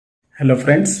Hello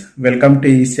friends, welcome to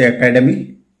EC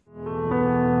Academy.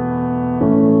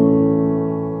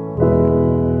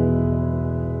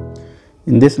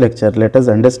 In this lecture, let us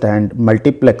understand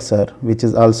multiplexer, which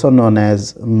is also known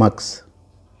as MUX.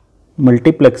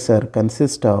 Multiplexer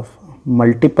consists of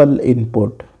multiple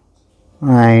input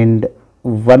and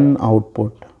one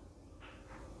output.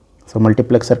 So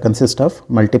multiplexer consists of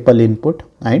multiple input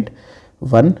and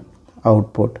one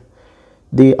output.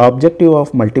 The objective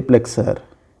of multiplexer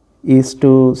is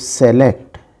to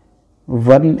select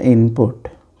one input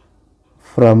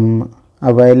from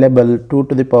available 2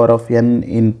 to the power of n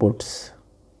inputs.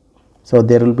 So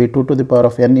there will be 2 to the power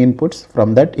of n inputs.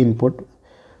 From that input,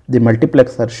 the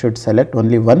multiplexer should select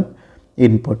only one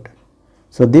input.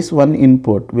 So this one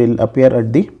input will appear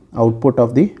at the output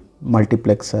of the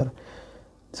multiplexer.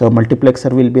 So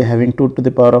multiplexer will be having 2 to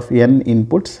the power of n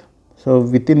inputs. So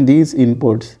within these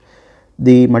inputs,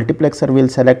 the multiplexer will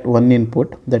select one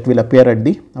input that will appear at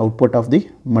the output of the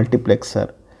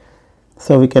multiplexer.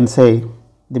 So we can say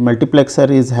the multiplexer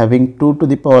is having 2 to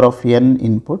the power of n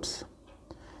inputs,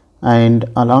 and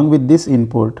along with this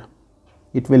input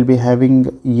it will be having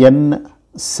n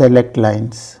select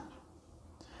lines.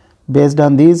 Based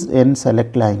on these n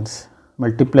select lines,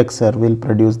 multiplexer will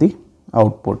produce the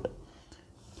output.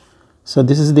 So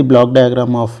this is the block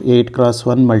diagram of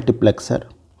 8x1 multiplexer.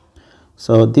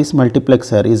 So this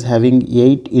multiplexer is having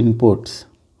 8 inputs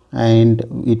and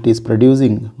it is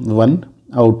producing one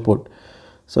output.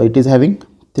 So it is having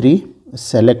 3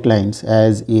 select lines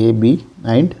as A, B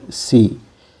and C.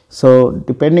 So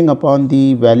depending upon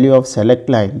the value of select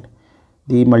line,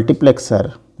 the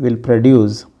multiplexer will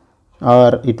produce,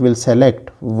 or it will select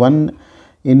one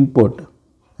input,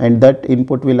 and that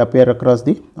input will appear across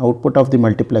the output of the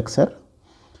multiplexer.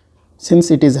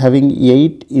 Since it is having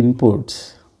 8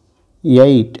 inputs,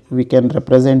 8 we can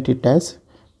represent it as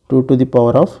 2 to the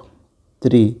power of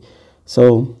 3.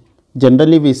 So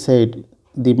generally we said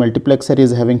the multiplexer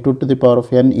is having 2 to the power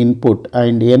of n input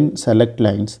and n select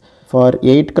lines. For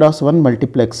 8x1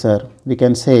 multiplexer, we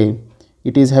can say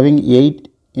it is having 8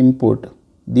 input.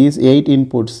 These 8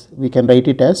 inputs we can write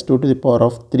it as 2 to the power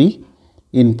of 3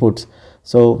 inputs.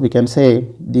 So we can say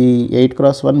the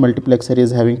 8x1 multiplexer is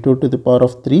having 2 to the power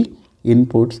of 3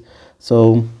 inputs.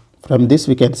 So from this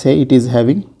we can say it is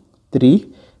having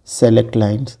 3 select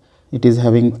lines. It is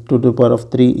having 2 to the power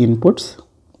of 3 inputs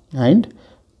and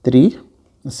 3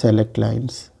 select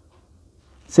lines.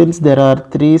 Since there are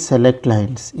 3 select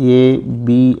lines A,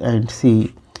 B and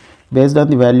C, based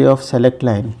on the value of select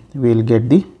line, we will get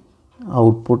the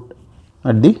output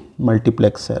at the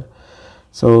multiplexer.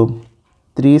 So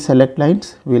 3 select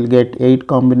lines will get 8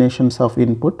 combinations of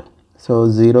input. So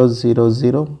 0, 0,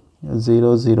 0,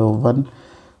 0, 0, 1,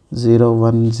 0,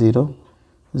 1, 0,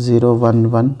 0, 1,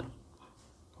 1,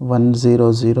 1,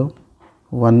 0, 0,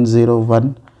 1, 0,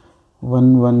 1,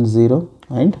 1, 1, 0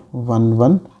 and 1,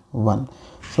 1, 1.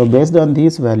 So based on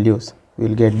these values, we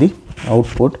will get the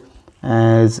output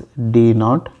as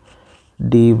D0,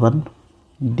 D1,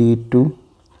 D2,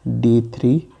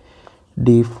 D3,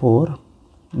 D4,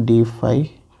 D5,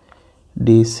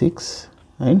 D6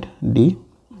 and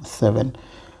D7.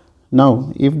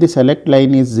 Now if the select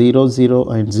line is 0, 0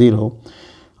 and 0,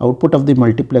 output of the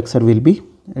multiplexer will be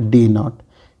D0.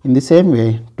 In the same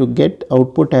way, to get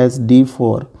output as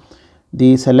D4,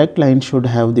 the select line should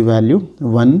have the value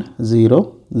 1,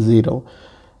 0, 0.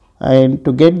 And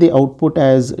to get the output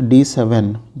as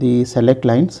D7, the select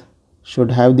lines should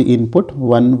have the input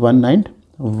 1, 1 and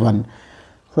 1.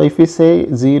 So if we say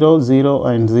 0, 0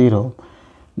 and 0,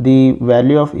 the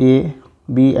value of A,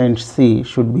 B and C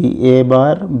should be A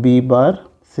bar, B bar,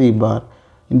 C bar.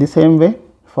 In the same way,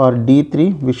 for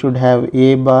D3 we should have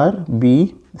A bar,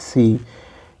 B, C.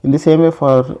 In the same way,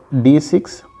 for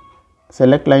D6,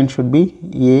 select line should be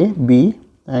A, B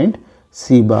and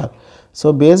C bar.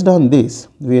 So based on this,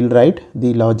 we will write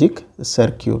the logic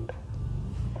circuit.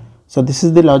 So this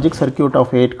is the logic circuit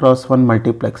of 8x1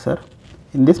 multiplexer.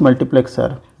 In this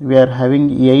multiplexer, we are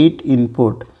having 8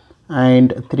 input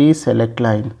and 3 select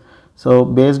line. So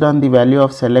based on the value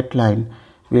of select line,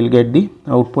 we will get the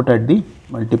output at the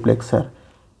multiplexer.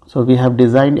 So we have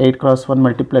designed 8x1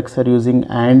 multiplexer using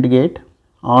AND gate,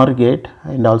 OR gate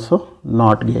and also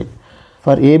NOT gate.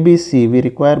 For ABC, we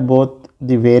require both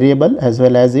the variable as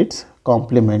well as its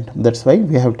complement. That's why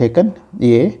we have taken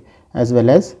A as well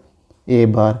as A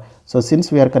bar. So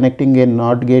since we are connecting a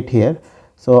NOT gate here,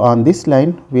 so on this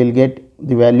line we will get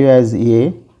the value as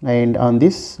A, and on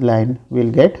this line we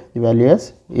will get the value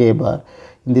as A bar.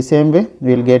 In the same way,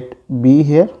 we will get B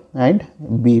here and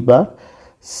B bar,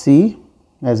 C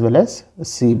as well as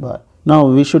C bar. Now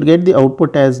we should get the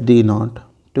output as D0.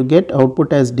 to get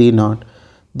output as D0,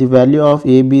 the value of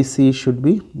A, B, C should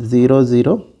be 0,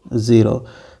 0, 0.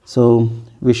 So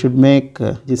we should make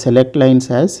the select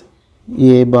lines as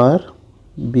A bar,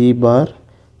 B bar,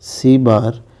 C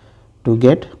bar to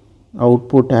get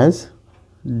output as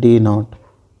D0.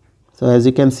 So as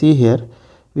you can see here,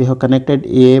 we have connected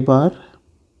A bar,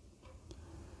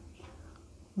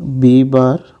 B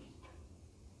bar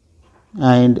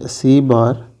and C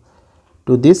bar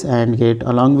to this AND gate.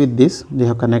 Along with this we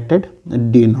have connected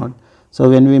D0. So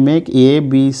when we make A,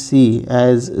 B, C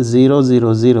as 0,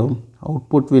 0, 0,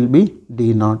 output will be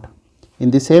D0.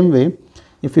 In the same way,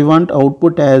 if we want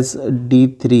output as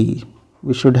D3,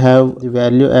 we should have the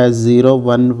value as 0,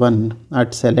 1, 1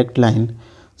 at select line.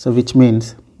 So which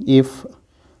means if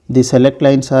the select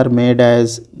lines are made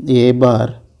as A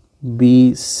bar,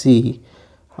 B, C,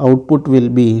 output will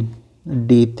be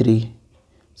D3.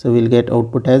 So we will get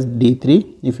output as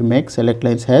D3 if we make select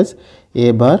lines as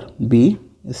A bar, B,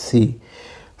 C.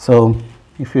 So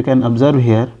if you can observe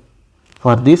here,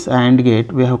 for this AND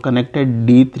gate we have connected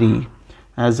D3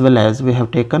 as well as we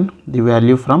have taken the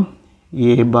value from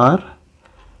A bar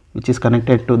which is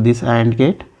connected to this AND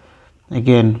gate.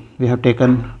 Again we have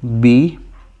taken B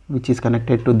which is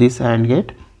connected to this AND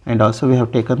gate, and also we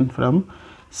have taken from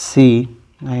C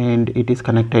and it is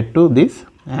connected to this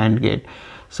AND gate.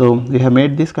 So we have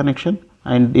made this connection,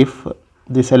 and if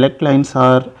the select lines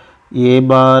are A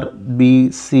bar, B,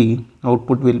 C,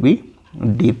 output will be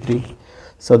D3.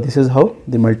 So this is how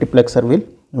the multiplexer will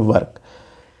work.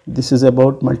 This is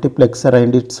about multiplexer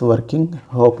and its working.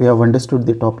 Hope you have understood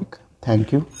the topic.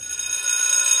 Thank you.